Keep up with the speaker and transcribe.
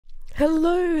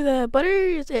Hello there,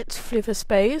 buddies. It's Fliver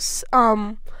Space.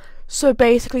 So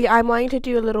basically, I'm wanting to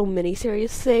do a little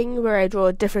mini-series thing where I draw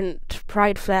a different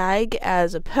pride flag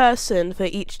as a person for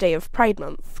each day of Pride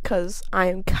Month, because I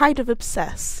am kind of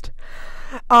obsessed.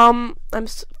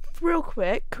 Real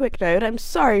quick note, I'm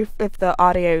sorry if the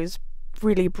audio's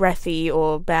really breathy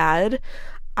or bad.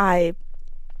 I've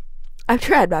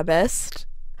tried my best.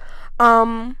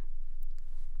 I'm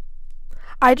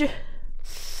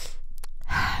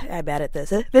bad at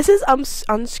this. This is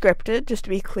unscripted, just to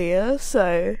be clear,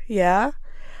 so yeah.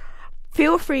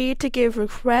 Feel free to give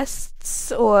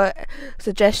requests or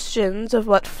suggestions of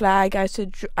what flag I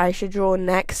should draw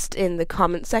next in the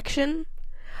comment section.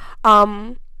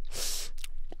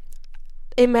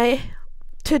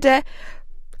 Today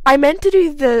I meant to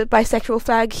do the bisexual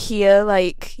flag here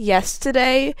like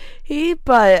yesterday,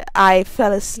 but I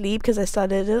fell asleep because I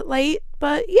started it late.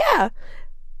 But yeah,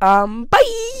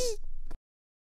 bye.